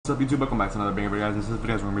What's up YouTube, welcome back to another banger video guys. This is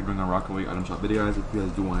video guys, we're going to be doing a Rocket League item shop video guys. If you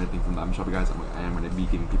guys do want anything from the item shop guys, I am going to be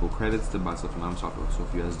giving people credits to buy stuff from the item shop. So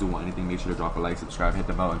if you guys do want anything, make sure to drop a like, subscribe, hit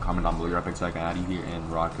the bell, and comment down below your epic so I can add you here in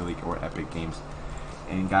Rocket League or Epic Games.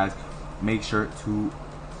 And guys, make sure to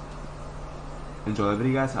enjoy the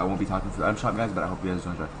video guys. I won't be talking for the item shop guys, but I hope you guys do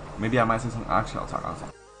enjoy. Maybe I might say something, actually I'll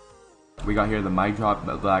talk. We got here the mic drop,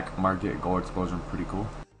 the black market gold explosion, pretty cool.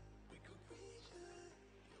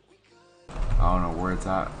 I don't know where it's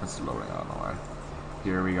at. It's loading, I don't know why.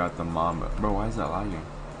 Here we got the Mamba. Bro, why is that lagging?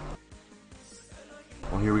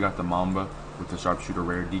 Well, here we got the Mamba with the sharpshooter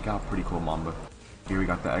rare decal. Pretty cool Mamba. Here we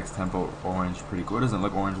got the X-Tempo orange. Pretty cool. It doesn't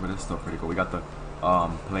look orange, but it's still pretty cool. We got the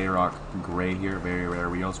Play Rock gray here. Very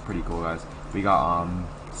rare wheels. Pretty cool, guys. We got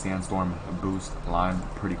Sandstorm boost lime.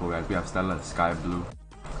 Pretty cool, guys. We have Stella sky blue.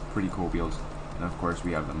 Pretty cool wheels. And of course,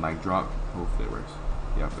 we have the mic drop. Hopefully it works.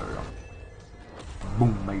 Yeah, there we go.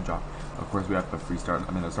 Boom, mic drop. Of course, we have the free start.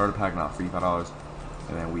 I mean, the starter pack, not free, $5.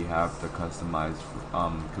 And then we have the customized,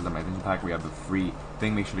 customization pack. We have the free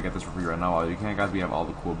thing. Make sure to get this for free right now while you can, guys. We have all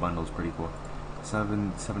the cool bundles. Pretty cool.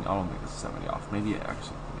 70. I don't think it's 70 off. Maybe it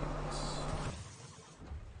actually.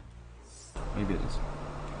 Maybe it is.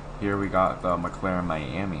 Here we got the McLaren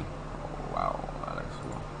Miami. Oh, wow, that looks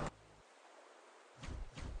cool.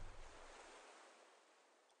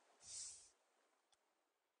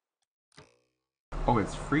 Oh,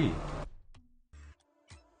 it's free.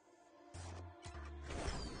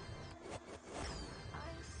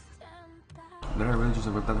 Did I really just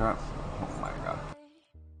whip that out? Oh my god.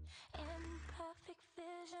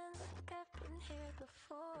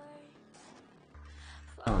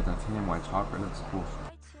 Oh, that tan white chocolate looks cool.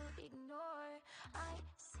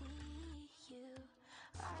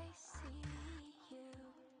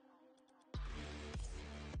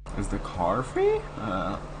 Is the car free?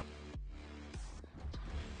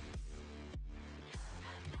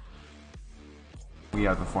 We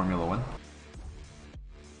have the Formula 1.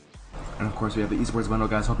 And of course we have the esports bundle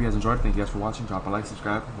guys. Hope you guys enjoyed. Thank you guys for watching. Drop a like,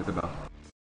 subscribe, hit the bell.